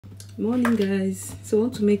Morning guys. So I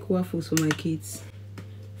want to make waffles for my kids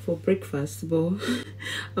for breakfast, but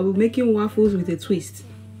I'll be making waffles with a twist.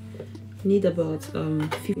 Need about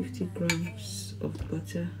 50 grams of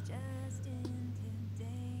butter.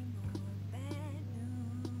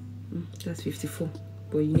 That's 54,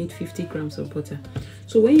 but you need 50 grams of butter.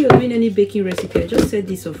 So when you're doing any baking recipe, I just said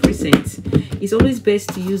this of recent, it's always best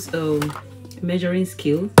to use a measuring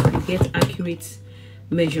scale to get accurate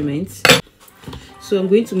measurements. So I'm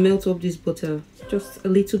going to melt up this butter just a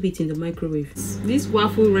little bit in the microwave. This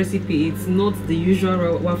waffle recipe, it's not the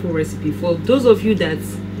usual waffle recipe. For those of you that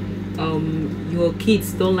your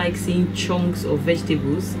kids don't like seeing chunks of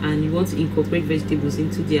vegetables and you want to incorporate vegetables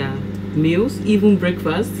into their meals, even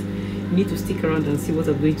breakfast, you need to stick around and see what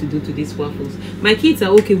I'm going to do to these waffles. My kids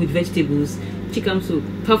are okay with vegetables. Chicken soup,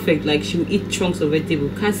 perfect. Like, she will eat chunks of vegetable.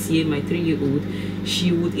 Cassie, my 3-year-old,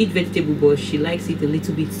 she would eat vegetable, but she likes it a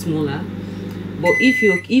little bit smaller. But if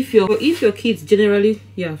your kids generally,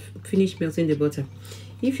 finish melting the butter.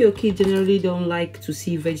 If your kids generally don't like to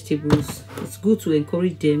see vegetables, it's good to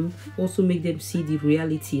encourage them. Also make them see the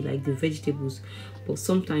reality, like the vegetables. But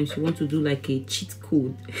sometimes you want to do like a cheat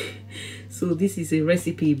code. So this is a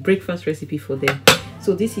recipe, breakfast recipe for them.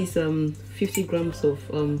 So this is 50 grams of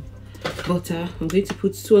butter. I'm going to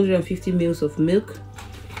put 250 ml of milk.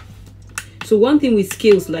 So one thing with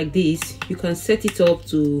scales like this, you can set it up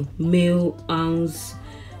to mil, ounce,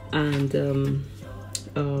 and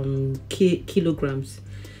kilograms.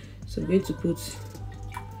 So I'm going to put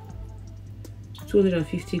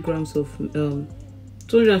 250 grams of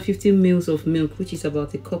 250 ml of milk, which is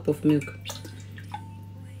about a cup of milk.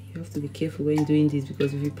 You have to be careful when doing this,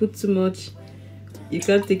 because if you put too much, you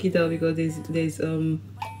can't take it out because there's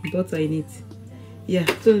butter in it. Yeah,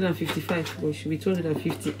 255, but it should be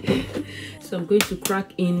 250. So I'm going to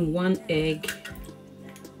crack in 1 egg.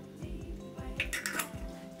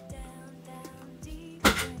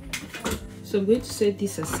 So I'm going to set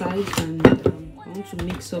this aside, and I want to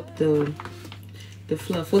mix up the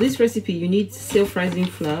flour. For this recipe you need self-rising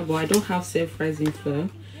flour, but I don't have self-rising flour,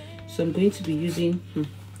 so I'm going to be using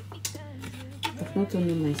I've not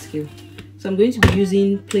turned on my scale. So I'm going to be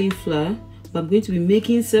using plain flour, but I'm going to be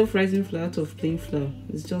making self-rising flour out of plain flour.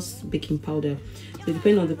 It's just baking powder. So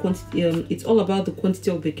depending on the quantity, it's all about the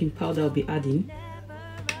quantity of baking powder I'll be adding.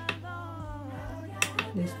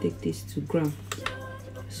 Let's take this to gram.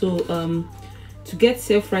 So to get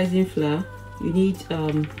self-rising flour, you need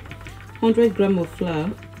 100 grams of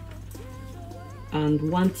flour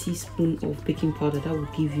and 1 teaspoon of baking powder. That will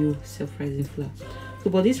give you self-rising flour.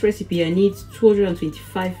 So for this recipe I need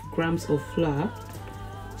 225 grams of flour.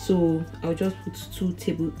 So I'll just put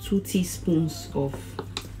 2 teaspoons of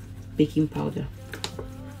baking powder.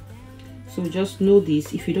 So just know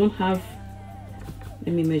this. If you don't have,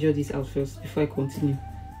 let me measure this out first before I continue.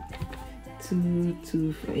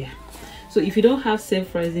 225, yeah. So if you don't have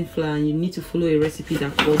self-rising flour and you need to follow a recipe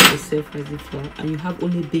that calls for self-rising flour, and you have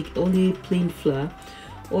only plain flour,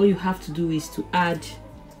 all you have to do is to add,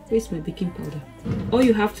 where's my baking powder? All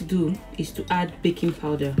you have to do is to add baking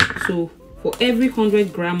powder. So for every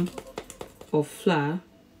 100 grams of flour,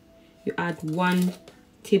 you add 1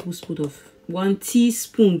 teaspoon.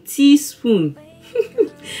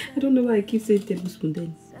 I don't know why I keep saying tablespoon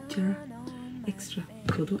then. Jar extra.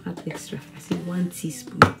 So don't add extra. I say 1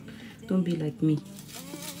 teaspoon. Don't be like me.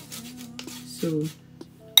 So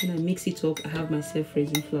when I mix it up, I have my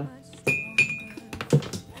self-raising flour.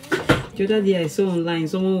 The other day I saw online,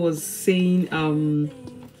 someone was saying,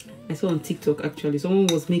 I saw on TikTok actually, someone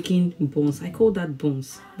was making buns. I call that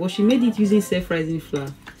buns, but she made it using self-rising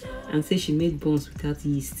flour and said she made buns without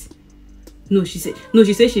yeast. She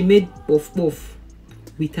said she made puff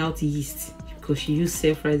without yeast because she used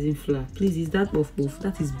self-rising flour. Please, is that puff?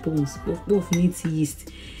 That is buns. Puff needs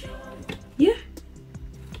yeast. Yeah.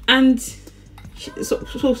 And so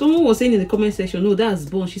someone was saying in the comment section, no, that's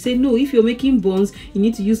buns. She said no, if you're making buns you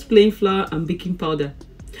need to use plain flour and baking powder.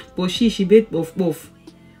 But she made puff,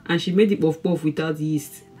 and she made it puff without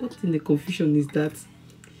yeast. What in the confusion is that?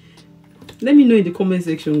 Let me know in the comment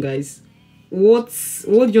section, guys. What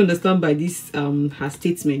do you understand by this her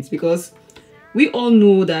statement? Because we all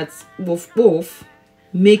know that puff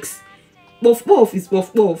makes puff is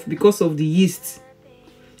puff because of the yeast,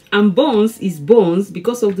 and buns is buns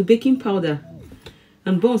because of the baking powder.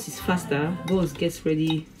 And buns is faster. Buns gets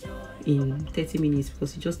ready in 30 minutes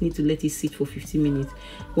because you just need to let it sit for 15 minutes.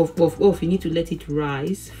 Puff, you need to let it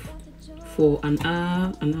rise for an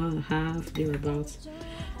hour and a half, thereabouts,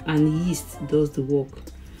 and yeast does the work.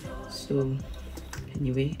 So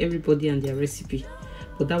anyway, everybody and their recipe,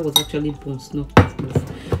 but that was actually buns, not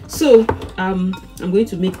puff. So I'm going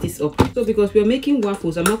to make this up. So because we're making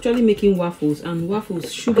waffles, I'm actually making waffles, and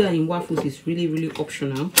waffles, sugar in waffles is really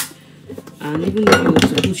optional. And even if you were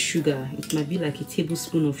to put sugar, it might be like a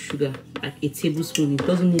tablespoon of sugar, like a tablespoon. It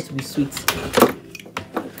doesn't need to be sweet.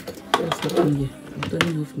 What's happening here? I'm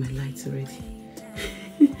turning off my lights already.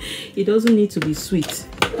 It doesn't need to be sweet.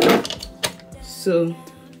 So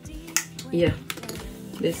yeah,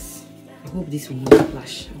 I hope this will not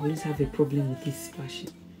splash. I always have a problem with this splashing.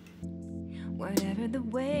 Whatever the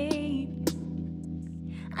weight,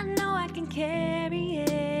 I know I can carry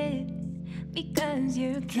it because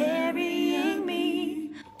you're carrying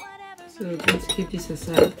me. So I'm going to keep this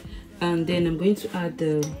aside, and then I'm going to add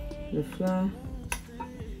the flour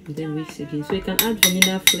and then mix again. So you can add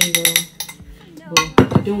vanilla flavor,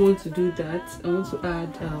 but I don't want to do that. I want to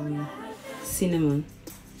add cinnamon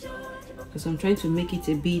because I'm trying to make it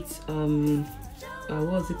a bit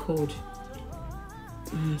what's it called,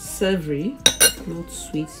 savory, not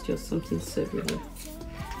sweet, just something savory.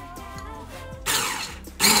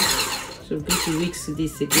 So I'm going to mix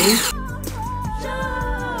this again.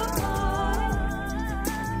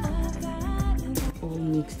 All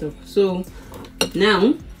mixed up. So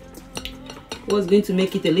now what's going to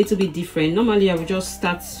make it a little bit different, normally I would just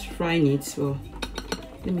start frying it. So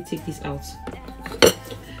let me take this out.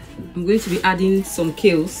 I'm going to be adding some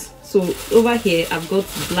kales. So over here I've got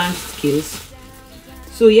blanched kales.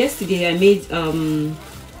 So yesterday I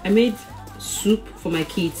made soup for my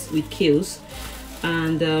kids with kales,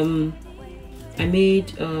 and I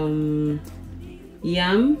made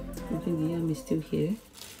yam. I think the yam is still here.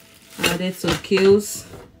 I added some kales.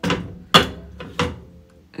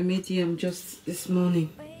 I made yam just this morning.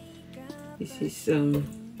 This is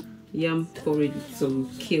yam porridge with some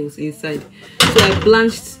kales inside. So I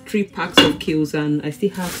blanched 3 packs of kales, and I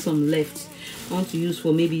still have some left. I want to use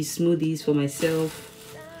for maybe smoothies for myself.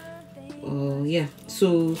 Yeah,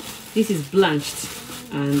 so this is blanched,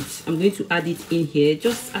 and I'm going to add it in here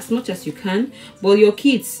just as much as you can. But your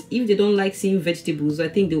kids, if they don't like seeing vegetables, I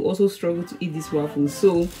think they'll also struggle to eat this waffle.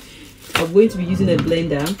 So I'm going to be using a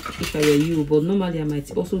blender if I were you, but normally I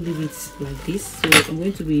might also leave it like this. So I'm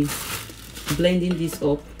going to be blending this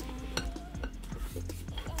up.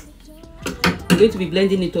 I'm going to be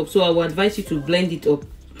blending it up, so I will advise you to blend it up.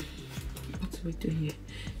 What are we doing here?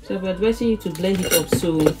 So I'm advising you to blend it up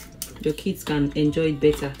so your kids can enjoy it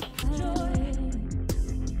better.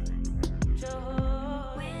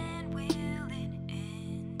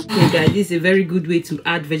 Okay guys, this is a very good way to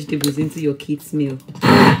add vegetables into your kids' meal.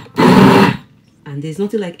 And there's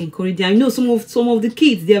nothing like encouraging. I know some of the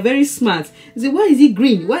kids, they are very smart. They say, why is it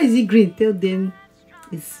green? Why is it green? Tell them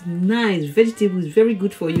it's nice. Vegetable is very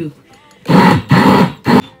good for you.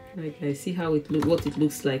 Right guys, see how what it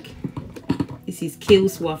looks like. This is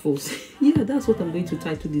kales waffles. Yeah, that's what I'm going to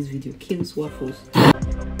title this video, kales waffles.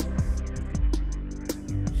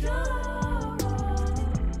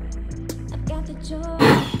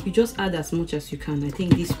 You just add as much as you can. I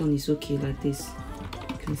think this one is okay like this.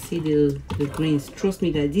 You can see the grains. Trust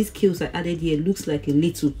me that these kales I added here looks like a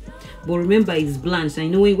little, but remember it's blanched. I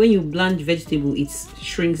know when you blanch vegetable, it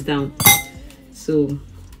shrinks down, so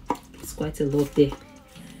it's quite a lot there.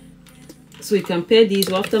 So you can pair these,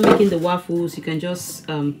 or after making the waffles, you can just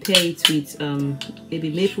pair it with maybe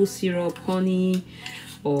maple syrup, honey,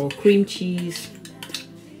 or cream cheese.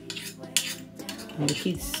 And the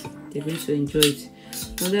kids, they're going to enjoy it.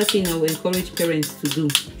 Another thing I will encourage parents to do,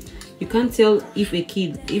 you can't tell if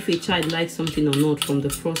a child likes something or not from the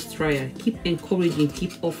first trial. Keep encouraging,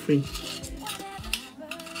 keep offering.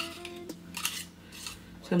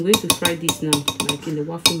 So I'm going to fry this now, like in the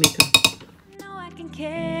waffle maker. I can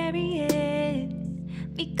carry it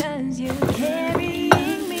because you're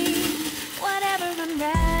carrying me. Whatever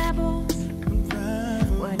unravels,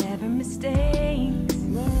 whatever mistakes,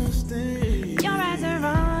 your eyes are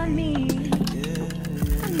on me.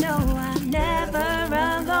 I know I'm never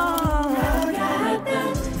alone. I got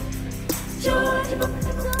that joy.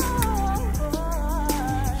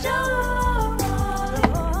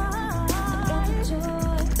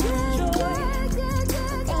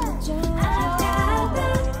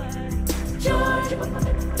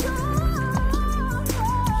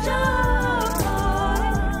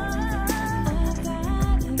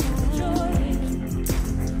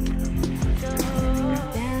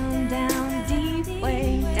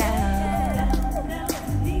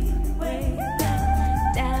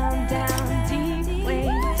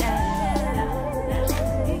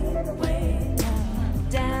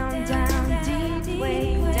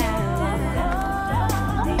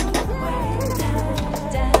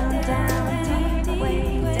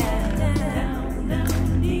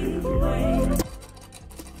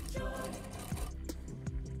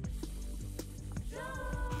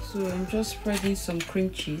 So I'm just spreading some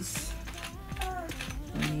cream cheese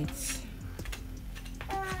on it.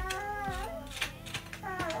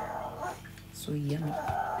 So yummy.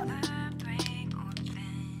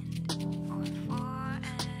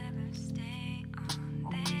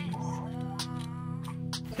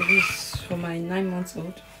 So this for my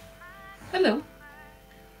 9-month-old. Hello.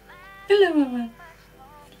 Hello, Mama.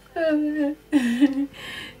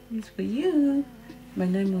 This for you. My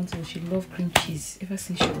 9-month-old, she loved cream cheese ever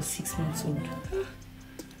since she was 6 months old.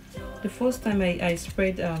 The first time I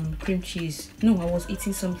spread cream cheese, no, I was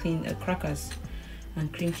eating something, crackers and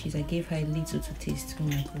cream cheese. I gave her a little to taste. Oh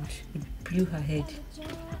my god, it blew her head.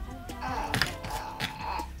 I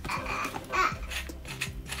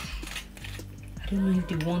don't know if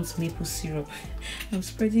they want maple syrup. I'm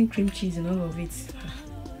spreading cream cheese and all of it.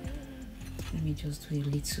 Let me just do a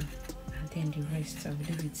little, and then the rest I'll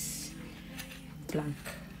leave it blank.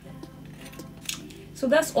 So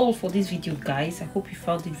that's all for this video, guys. I hope you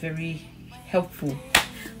found it very helpful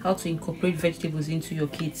how to incorporate vegetables into your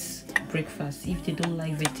kids' breakfast. If they don't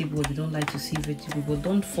like vegetables, they don't like to see vegetables, but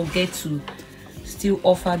don't forget to still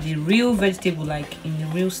offer the real vegetable, like in the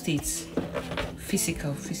real states,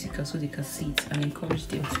 physical, so they can see it and encourage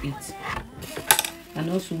them to eat. And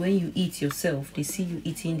also when you eat yourself, they see you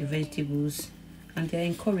eating the vegetables and they are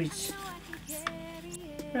encouraged.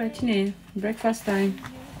 Right now, breakfast time.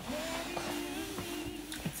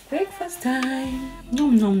 It's breakfast time.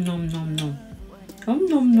 Nom nom nom nom nom. Nom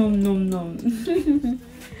nom nom nom nom. You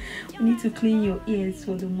need to clean your ears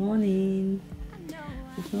for the morning.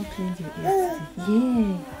 You've not cleaned your ears.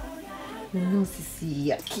 Yeah. Your nose is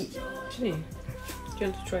yucky. Actually, do you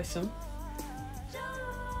want to try some?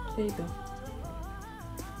 There you go.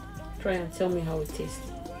 Try and tell me how it tastes.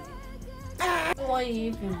 What are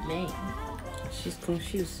you even playing? She's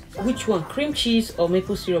confused. Which one? Cream cheese or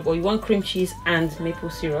maple syrup? Or you want cream cheese and maple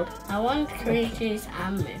syrup? I want cream cheese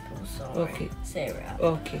and maple syrup.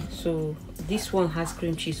 Okay, so this one has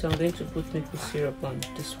cream cheese, so I'm going to put maple syrup on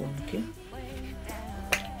this one, okay?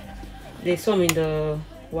 There's some in the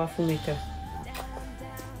waffle maker.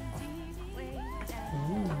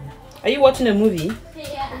 Are you watching a movie?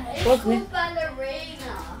 Yeah, what's it?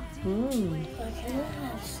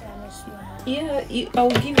 Yeah, I will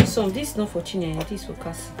give you some. This is not for Chinese, this is for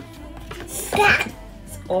Cassie. It's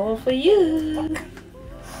all for you.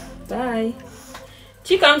 Bye.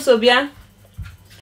 Chikam Sobia.